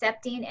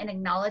accepting and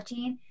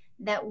acknowledging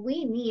that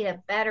we need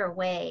a better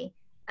way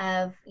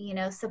of, you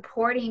know,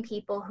 supporting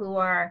people who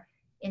are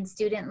in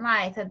student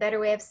life, a better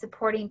way of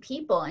supporting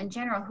people in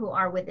general who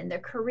are within their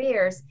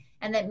careers,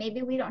 and that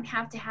maybe we don't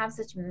have to have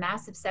such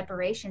massive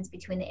separations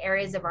between the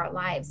areas of our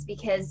lives,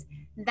 because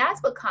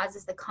that's what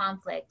causes the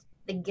conflict,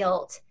 the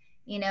guilt,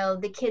 you know,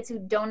 the kids who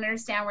don't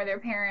understand where their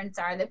parents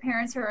are, the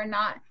parents who are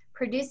not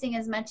producing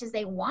as much as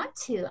they want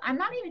to. I'm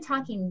not even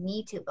talking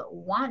need to, but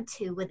want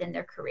to within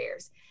their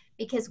careers,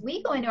 because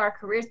we go into our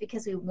careers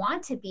because we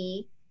want to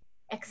be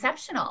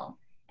exceptional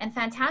and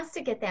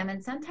fantastic at them.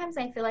 And sometimes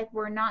I feel like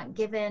we're not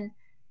given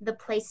the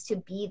place to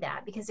be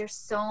that, because there's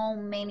so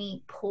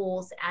many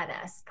pulls at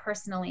us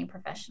personally and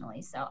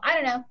professionally. So I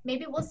don't know,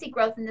 maybe we'll see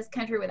growth in this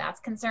country where that's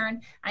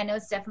concerned. I know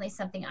it's definitely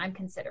something I'm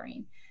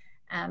considering.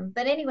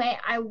 But anyway,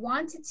 I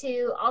wanted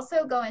to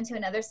also go into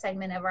another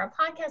segment of our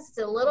podcast. It's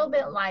a little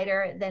bit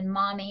lighter than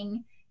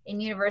momming in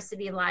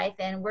university life.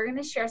 And we're going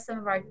to share some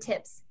of our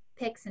tips,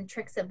 picks, and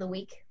tricks of the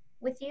week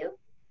with you,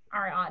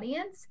 our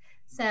audience.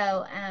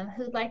 So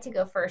who'd like to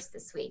go first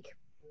this week?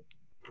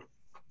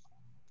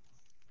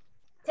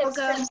 Tips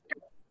Okay.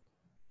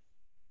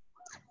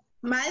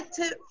 My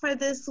tip for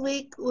this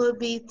week would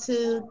be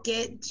to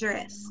get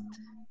dressed.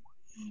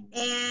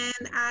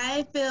 And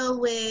I feel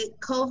with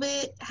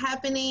COVID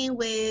happening,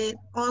 with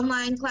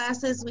online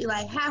classes, we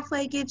like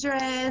halfway get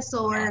dressed,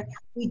 or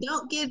we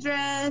don't get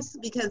dressed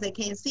because they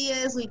can't see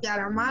us. We got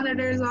our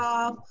monitors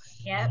off.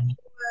 Yep.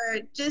 Or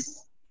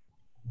just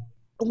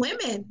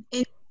women,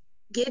 and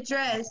get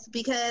dressed,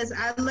 because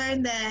I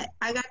learned that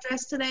I got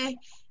dressed today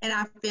and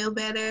I feel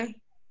better.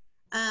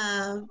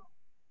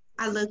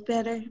 I look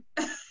better.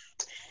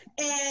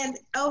 And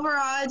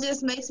overall, it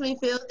just makes me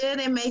feel good.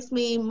 It makes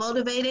me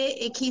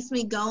motivated. It keeps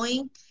me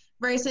going.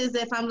 Versus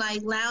if I'm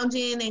like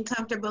lounging in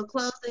comfortable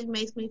clothes, it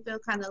makes me feel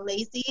kind of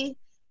lazy.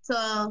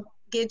 So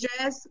get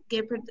dressed,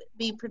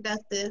 be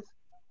productive.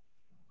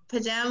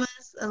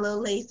 Pajamas, a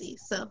little lazy.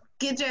 So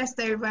get dressed,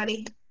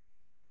 everybody.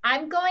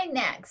 I'm going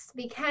next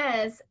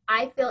because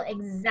I feel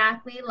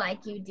exactly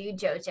like you do,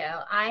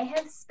 JoJo. I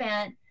have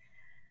spent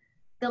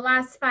the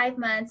last 5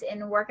 months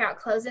in workout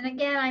clothes. And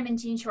again, I'm in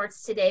jean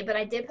shorts today, but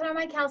I did put on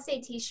my Cal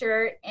State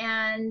t-shirt,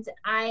 and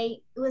I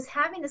was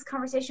having this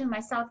conversation with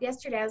myself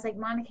yesterday. I was like,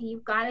 Monica,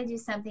 you've got to do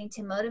something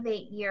to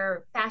motivate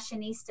your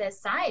fashionista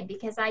side,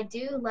 because I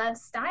do love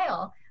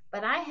style,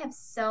 but I have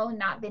so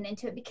not been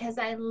into it because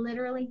I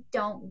literally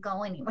don't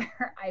go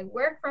anywhere. I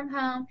work from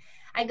home.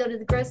 I go to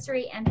the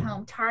grocery and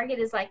home. Target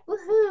is like,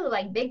 woohoo,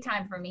 like big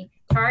time for me.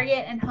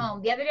 Target and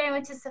home. The other day I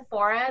went to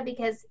Sephora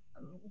because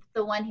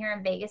the one here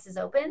in Vegas is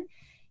open.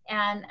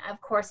 And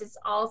of course, it's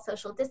all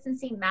social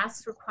distancing,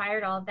 masks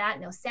required, all of that,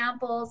 no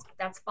samples.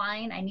 That's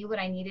fine. I knew what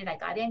I needed. I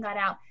got in, got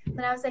out.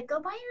 But I was like, go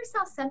buy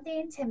yourself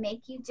something to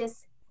make you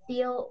just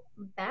feel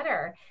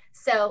better.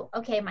 So,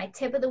 okay, my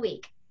tip of the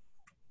week.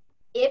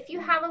 If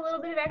you have a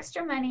little bit of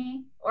extra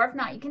money, or if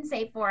not, you can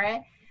save for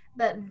it.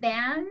 But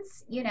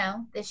Vans, you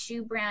know, the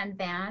shoe brand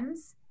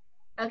Vans.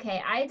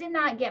 Okay, I did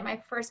not get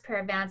my first pair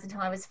of Vans until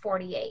I was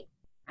 48.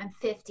 I'm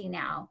 50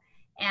 now.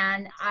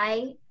 And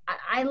I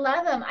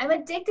love them. I'm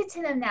addicted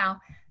to them now.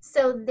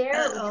 So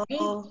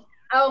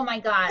oh my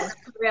God,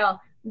 for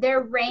real.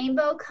 Their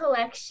rainbow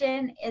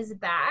collection is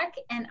back,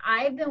 and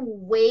I've been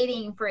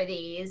waiting for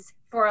these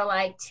for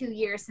like 2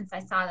 years since I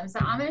saw them. So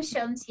I'm going to show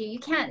them to you. You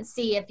can't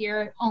see if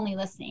you're only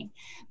listening,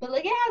 but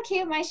look at how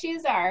cute my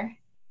shoes are.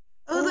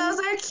 Oh, those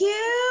are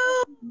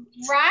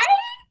cute. Right?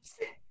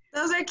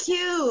 Those are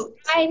cute.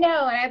 I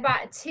know. And I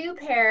bought 2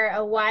 pair,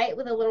 a white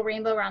with a little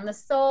rainbow around the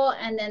sole,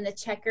 and then the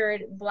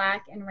checkered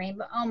black and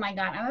rainbow. Oh my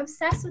God, I'm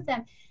obsessed with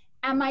them.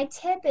 And my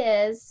tip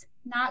is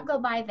not go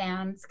buy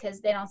Vans because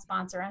they don't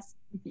sponsor us.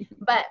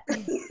 But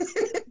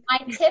my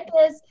tip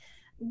is,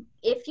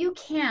 if you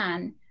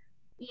can,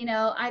 you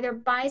know, either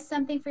buy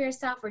something for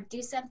yourself or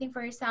do something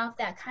for yourself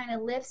that kind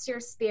of lifts your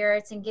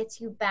spirits and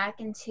gets you back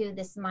into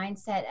this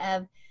mindset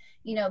of,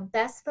 you know,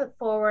 best foot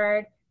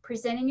forward,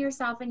 presenting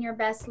yourself in your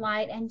best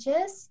light, and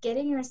just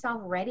getting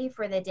yourself ready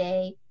for the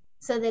day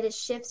so that it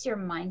shifts your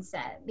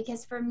mindset.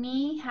 Because for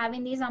me,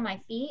 having these on my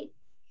feet,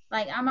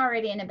 like, I'm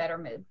already in a better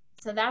mood.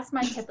 So that's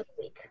my tip of the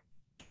week.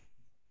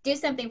 Do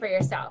something for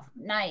yourself.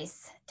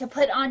 Nice. To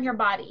put on your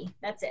body.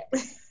 That's it.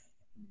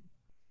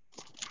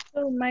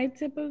 So my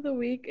tip of the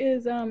week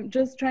is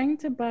just trying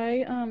to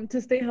buy,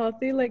 to stay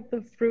healthy, like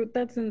the fruit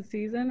that's in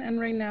season. And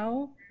right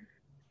now,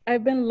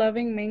 I've been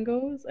loving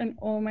mangoes, and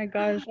oh my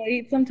gosh, I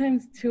eat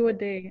sometimes 2 a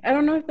day. I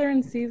don't know if they're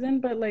in season,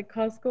 but like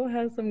Costco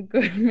has some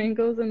good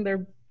mangoes, and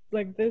they're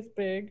like this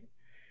big.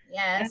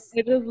 Yes.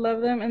 And I just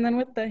love them. And then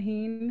with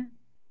tahini.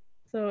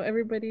 So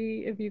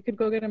everybody, if you could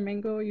go get a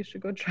mango, you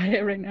should go try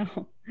it right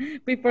now.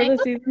 Before the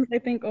season's, I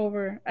think,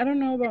 over. I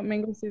don't know about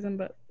mango season,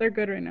 but they're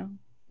good right now.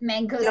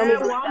 Mangoes. No me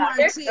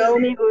gusta. No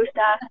me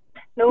gusta.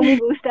 No me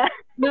gusta.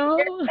 No.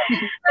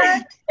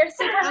 They're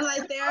super. I'm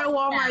like, they're at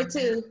Walmart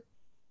too.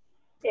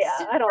 Yeah,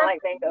 I don't like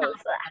mangoes.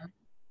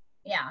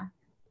 Yeah.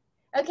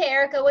 Okay,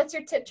 Erica, what's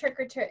your tip, trick,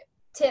 or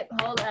tip?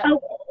 Hold up. Oh.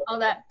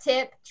 Hold up.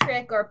 Tip,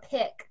 trick, or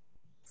pick.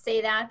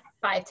 Say that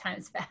 5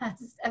 times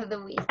fast of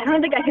the week. I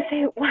don't think I can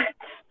say it once.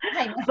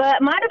 I know.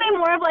 But mine would be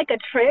more of like a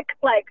trick.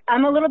 Like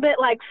I'm a little bit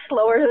like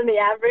slower than the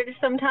average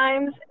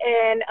sometimes.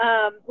 And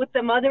with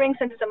the mothering,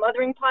 since it's a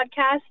mothering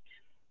podcast,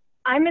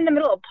 I'm in the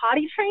middle of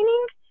potty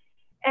training.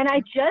 And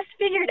I just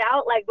figured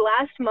out like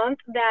last month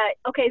that,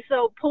 okay,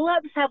 so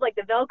pull-ups have like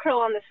the Velcro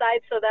on the side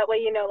so that way,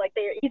 you know, like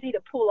they're easy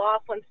to pull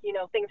off once, you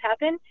know, things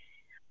happen.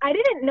 I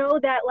didn't know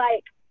that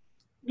like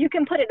you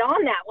can put it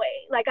on that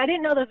way. Like I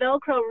didn't know the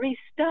Velcro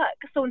restuck.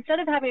 So instead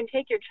of having to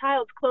take your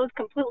child's clothes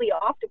completely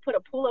off to put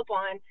a pull-up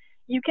on,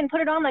 you can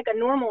put it on like a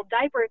normal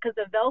diaper because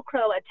the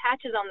Velcro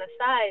attaches on the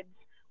sides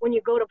when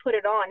you go to put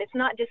it on. It's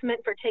not just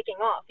meant for taking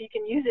off. You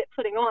can use it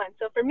putting on.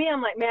 So for me,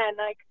 I'm like, man,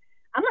 like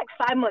I'm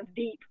like 5 months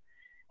deep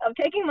of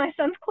taking my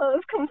son's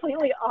clothes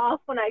completely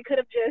off when I could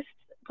have just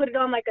put it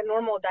on like a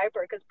normal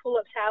diaper because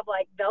pull-ups have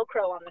like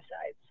Velcro on the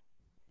sides.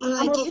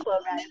 I'm a little slow,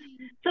 guys.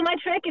 So my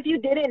trick, if you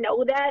didn't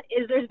know that,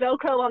 is there's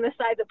Velcro on the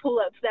sides of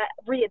pull-ups that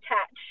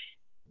reattach.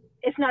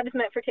 It's not just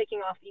meant for taking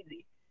off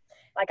easy,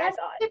 like That's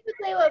I thought.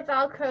 typically what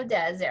Velcro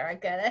does,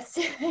 Erica. That's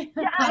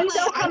Yeah, I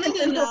know common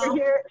sense over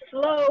here,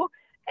 slow,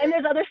 and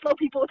there's other slow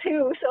people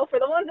too. So for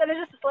the ones that are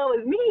just as slow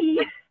as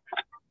me,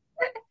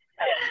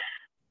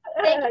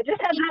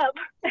 just heads up.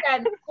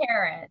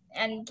 Parent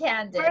and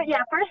candid.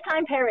 Yeah, first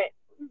time parent.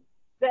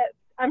 That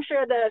I'm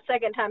sure the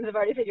second times have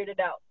already figured it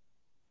out.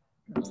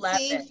 Love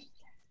it.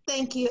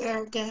 Thank you,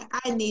 Erica.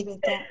 I needed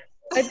that.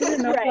 I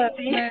didn't know Right.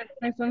 that.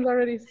 My son's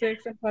already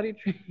 6 and potty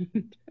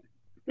trained.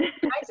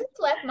 I just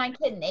left my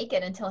kid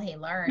naked until he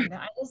learned.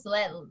 I just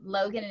let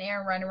Logan and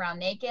Aaron run around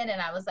naked,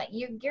 and I was like,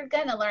 you're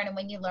gonna learn, and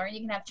when you learn, you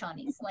can have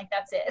chonies. Like,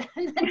 that's it.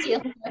 I'm not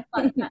dealing with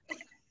all that.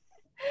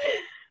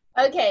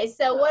 Okay,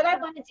 so what I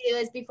want to do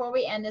is, before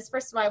we end this,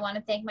 first of all, I want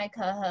to thank my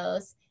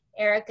co-hosts,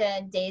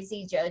 Erica,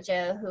 Daisy,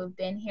 Jojo, who've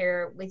been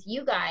here with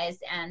you guys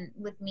and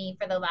with me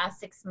for the last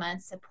 6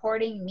 months,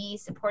 supporting me,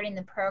 supporting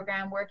the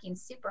program, working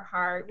super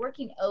hard,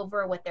 working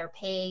over what they're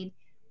paid,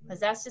 because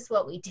that's just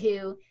what we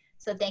do.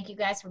 So thank you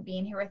guys for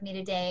being here with me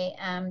today.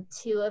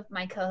 2 of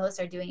my co-hosts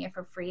are doing it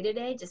for free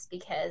today just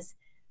because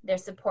they're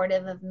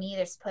supportive of me,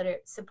 they're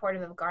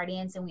supportive of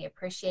Guardians, and we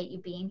appreciate you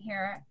being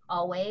here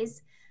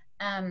always.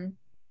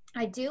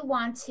 I do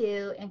want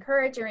to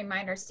encourage and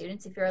remind our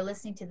students, if you're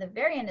listening to the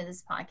very end of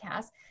this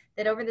podcast,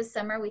 that over the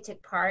summer we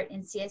took part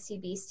in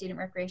CSUB Student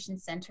Recreation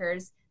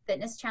Center's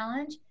Fitness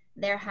Challenge.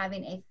 They're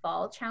having a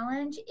fall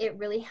challenge. It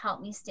really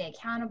helped me stay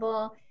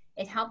accountable.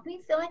 It helped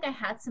me feel like I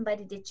had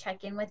somebody to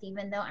check in with,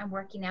 even though I'm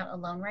working out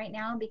alone right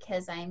now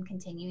because I'm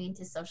continuing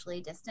to socially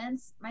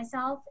distance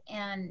myself.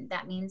 And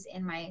that means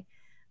in my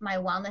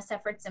wellness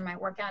efforts and my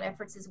workout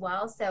efforts as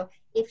well. So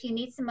if you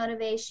need some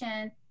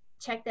motivation,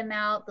 check them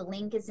out. The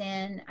link is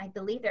in, I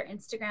believe, their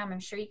Instagram. I'm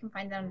sure you can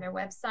find that on their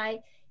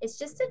website. It's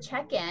just a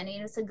check-in. You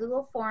know, it's a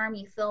Google form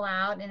you fill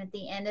out, and at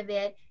the end of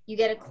it, you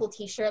get a cool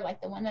t-shirt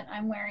like the one that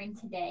I'm wearing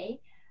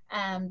today.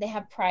 They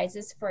have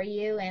prizes for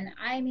you, and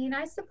I mean,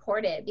 I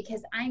support it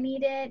because I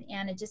need it,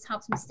 and it just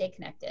helps me stay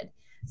connected.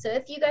 So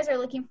if you guys are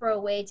looking for a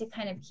way to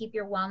kind of keep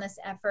your wellness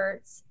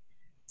efforts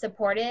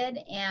supported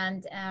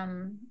and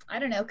I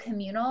don't know,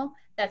 communal,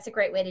 that's a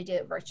great way to do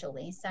it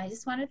virtually. So I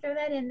just want to throw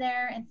that in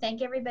there and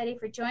thank everybody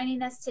for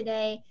joining us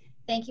today.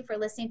 Thank you for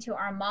listening to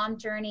our mom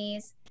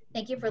journeys.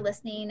 Thank you for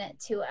listening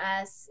to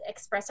us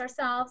express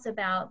ourselves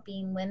about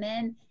being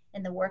women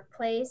in the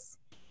workplace,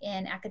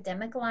 in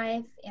academic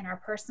life, in our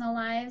personal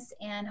lives,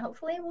 and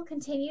hopefully we'll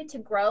continue to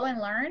grow and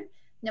learn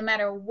no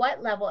matter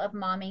what level of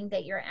momming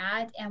that you're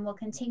at, and we'll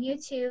continue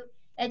to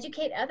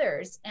educate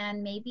others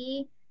and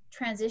maybe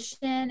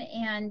transition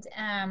and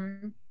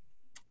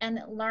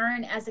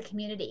learn as a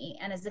community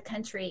and as a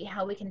country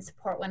how we can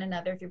support one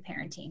another through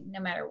parenting, no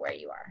matter where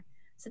you are.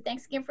 So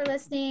thanks again for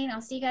listening.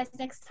 I'll see you guys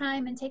next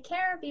time, and take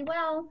care. Be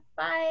well.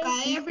 Bye.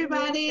 Bye,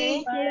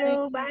 everybody. Thank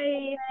you.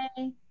 Bye.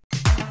 Bye.